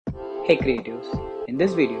Hey creatives, in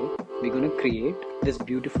this video we're going to create this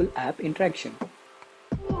beautiful app interaction.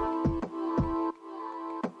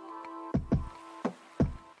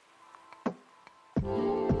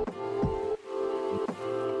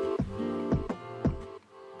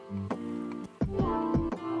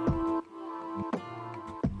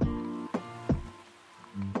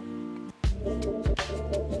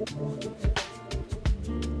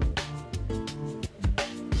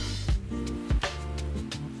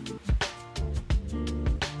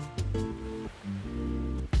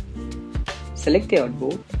 Select the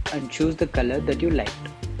artboard and choose the color that you liked.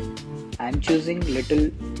 I am choosing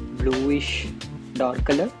little bluish dark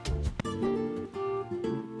color.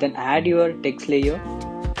 Then add your text layer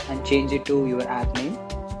and change it to your app name.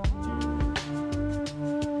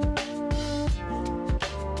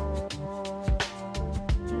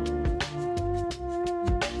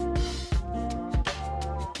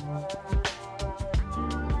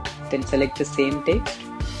 Then select the same text.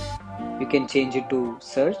 You can change it to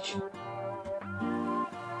search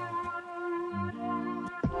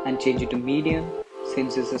and change it to medium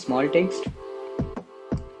since it's a small text.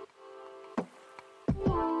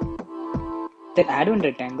 Then add one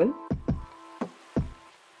rectangle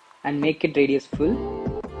and make it radius full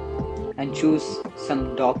and choose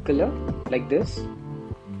some dark color like this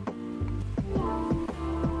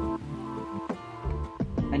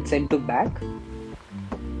and send to back.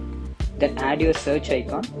 Then add your search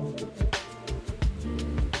icon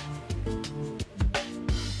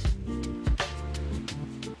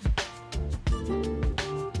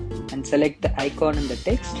and select the icon and the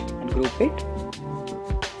text and group it.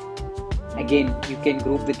 Again, you can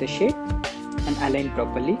group with the shape and align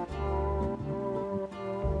properly.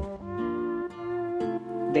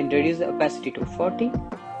 Then reduce the opacity to 40.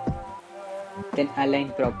 Then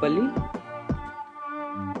align properly.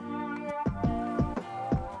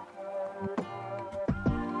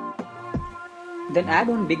 Then add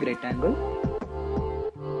one big rectangle.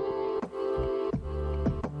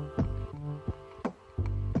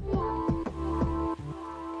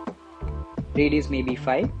 Radius may be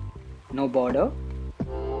 5, no border.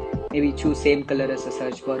 Maybe choose same color as the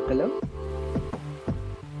search bar color.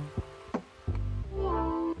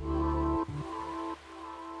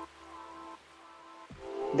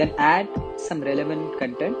 Then add some relevant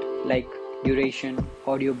content like duration,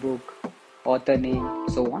 audiobook, author name,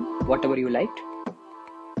 so on, whatever you liked.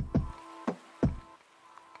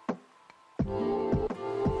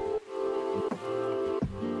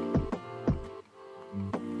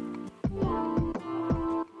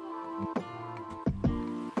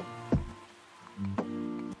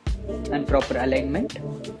 And proper alignment.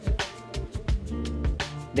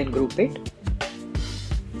 Then group it.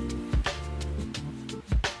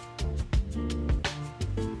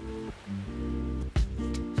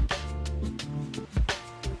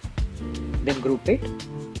 Then group it.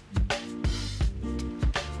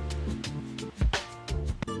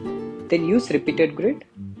 Then use repeated grid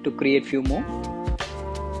to create few more.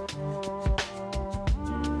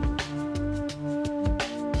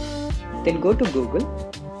 Then go to Google.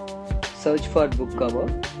 Search for book cover.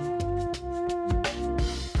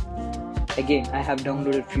 Again, I have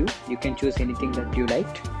downloaded few. You can choose anything that you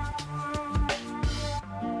liked.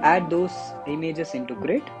 Add those images into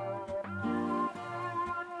grid.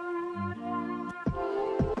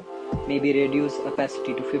 Maybe reduce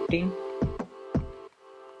opacity to 15.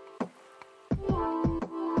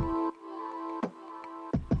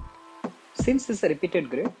 Since it's a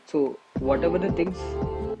repeated grid, so whatever the things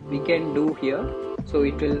we can do here, so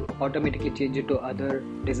it will automatically change it to other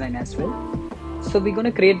design as well. So we're going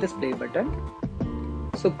to create this play button.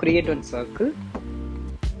 So create one circle,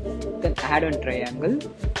 then add one triangle,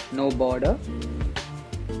 no border,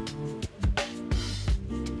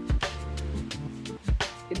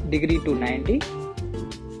 degree to 90,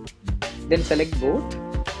 then select both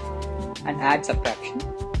and add subtraction.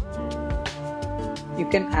 You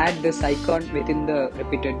can add this icon within the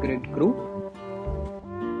repeated grid group.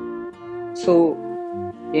 So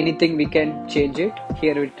anything we can change it.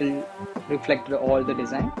 Here it will reflect all the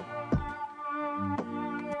design.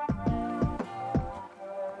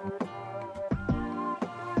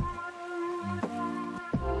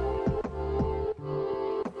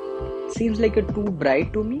 Seems like a too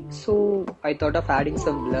bright to me, so I thought of adding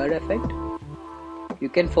some blur effect. You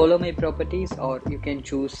can follow my properties or you can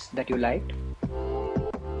choose that you liked.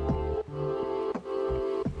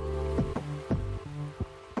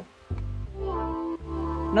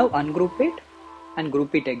 Now ungroup it and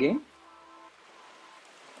group it again.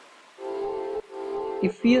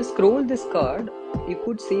 If we scroll this card, you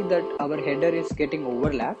could see that our header is getting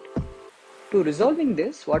overlapped. To resolving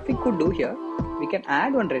this, what we could do here, we can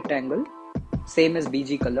add one rectangle, same as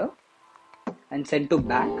BG color, and send to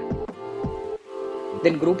back.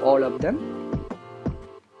 Then group all of them.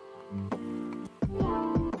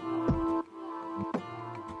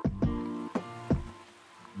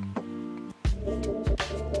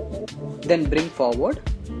 Then bring forward.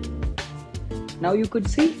 Now you could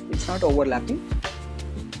see it's not overlapping.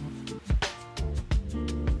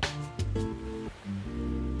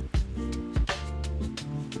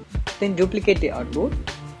 Then duplicate the artboard.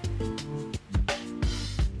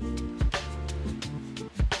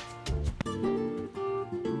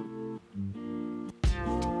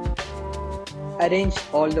 Arrange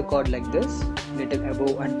all the code like this, little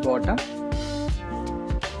above and bottom.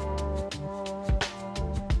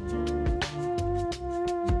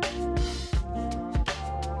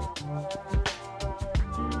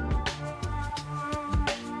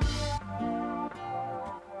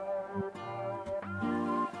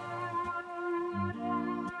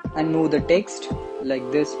 And move the text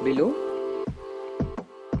like this below.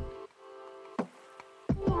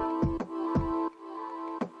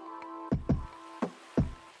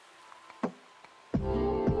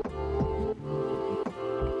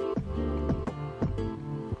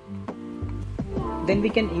 Then we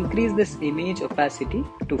can increase this image opacity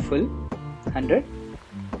to full 100.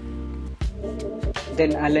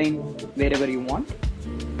 Then align wherever you want.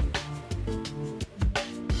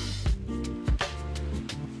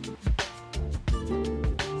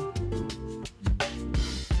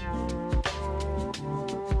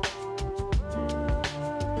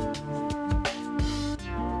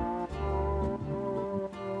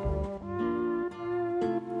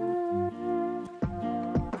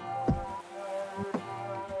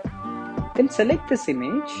 Then select this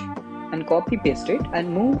image and copy paste it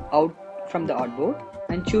and move out from the artboard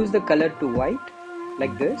and choose the color to white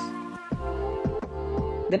like this.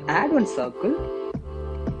 Then add one circle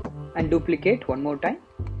and duplicate one more time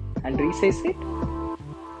and resize it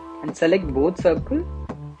and select both circle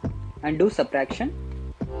and do subtraction.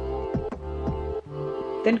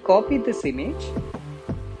 Then copy this image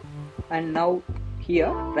and now here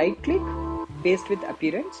right click, paste with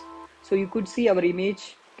appearance. So you could see our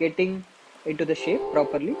image getting into the shape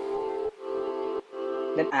properly.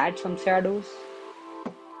 Then add some shadows.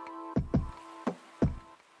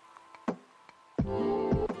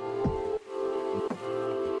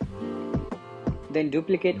 Then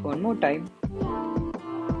duplicate one more time.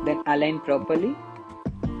 Then align properly.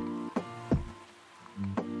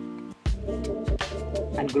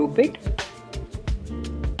 And group it.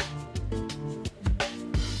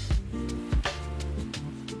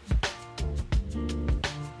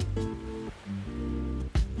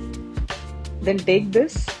 Then take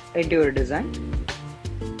this into your design.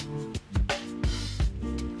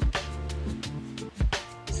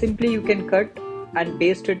 Simply you can cut and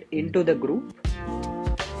paste it into the group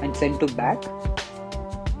and send to back,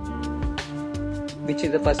 which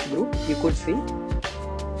is the first group you could see.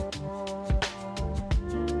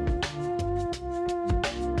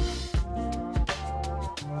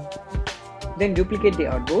 Then duplicate the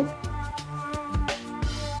artboard.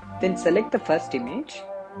 Then select the first image.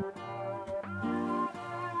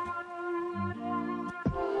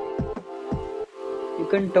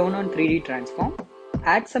 You can turn on 3D transform,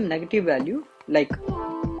 add some negative value like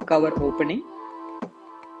cover opening.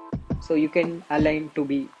 So you can align to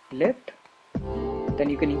be left. Then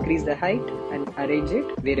you can increase the height and arrange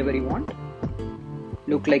it wherever you want.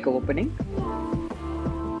 Look like an opening.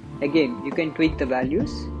 Again, you can tweak the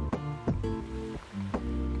values.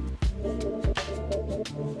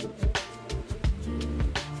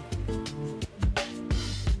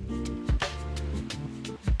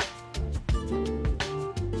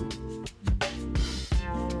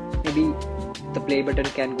 Maybe the play button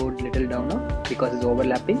can go a little down now because it's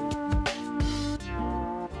overlapping.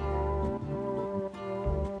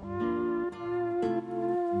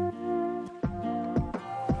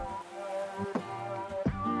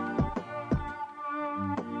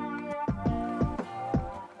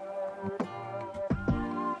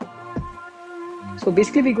 So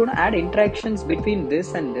basically we're going to add interactions between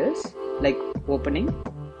this and this, like opening.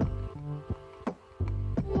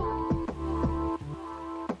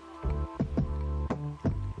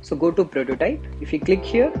 So go to prototype. If you click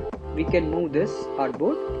here, we can move this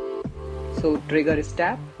artboard. So trigger is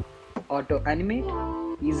tap, auto animate,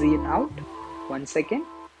 easy in out, 1 second.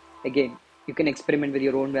 Again, you can experiment with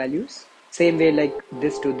your own values. Same way like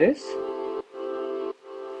this to this.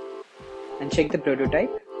 And check the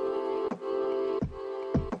prototype.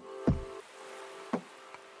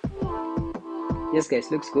 Yes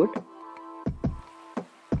guys, looks good.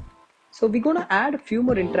 So we're gonna add a few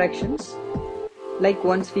more interactions, like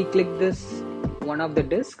once we click this one of the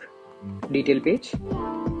disk detail page,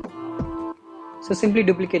 so simply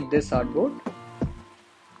duplicate this artboard,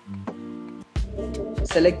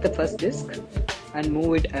 select the first disk and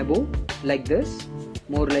move it above like this,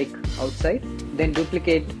 more like outside, then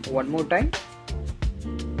duplicate one more time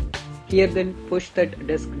here, then push that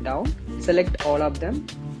disk down, select all of them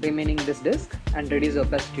remaining this disk and reduce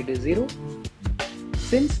opacity to 0.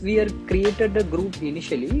 Since we are created the group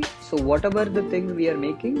initially, so whatever the things we are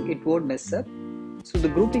making, it won't mess up. So the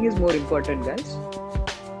grouping is more important, guys.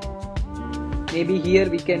 Maybe here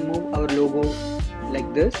we can move our logo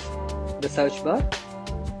like this, the search bar.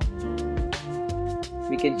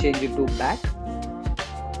 We can change it to back.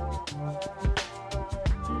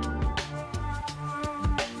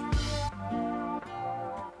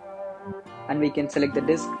 And we can select the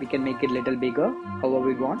disk, we can make it little bigger, however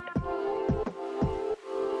we want.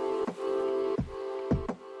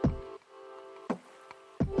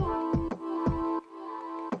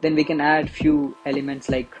 Then we can add few elements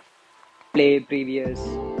like play, previous,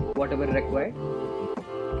 whatever required.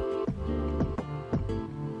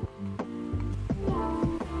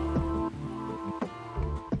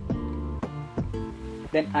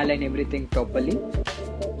 Then align everything properly.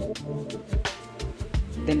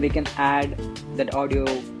 Then we can add that audio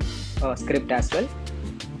script as well.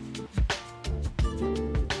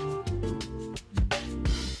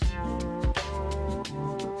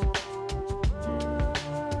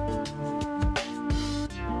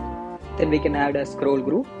 Then we can add a scroll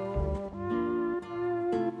group.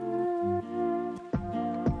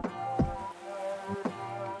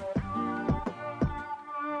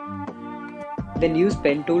 Then use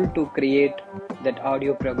pen tool to create that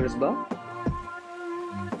audio progress bar.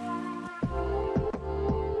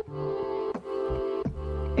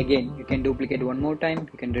 Again, you can duplicate one more time,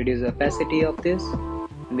 you can reduce the opacity of this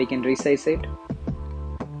and we can resize it.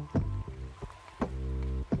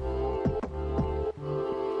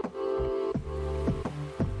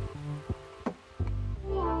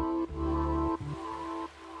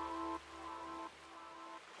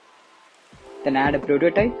 Then add a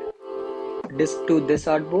prototype, disk to this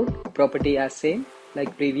artboard, property as same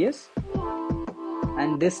like previous,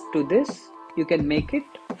 and this to this, you can make it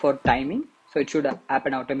for timing, so it should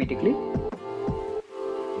happen automatically.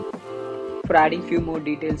 For adding few more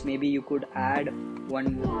details, maybe you could add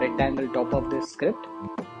one rectangle top of this script,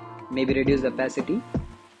 maybe reduce the opacity,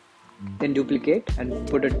 then duplicate and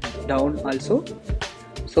put it down also,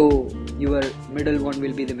 so your middle one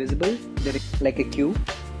will be the visible, like a cube.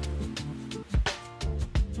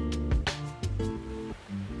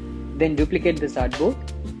 Then duplicate this artboard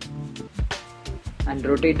and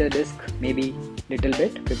rotate the disk maybe little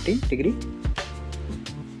bit, 15 degree.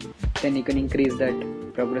 Then you can increase that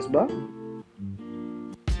progress bar.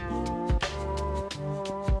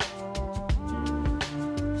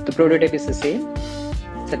 The prototype is the same,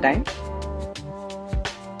 it's a time.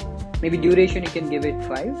 Maybe duration you can give it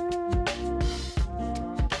 5.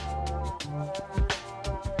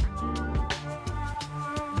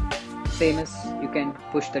 Same as you can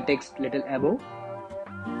push the text little above.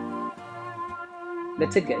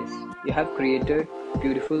 That's it, guys. You have created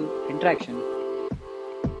beautiful interaction.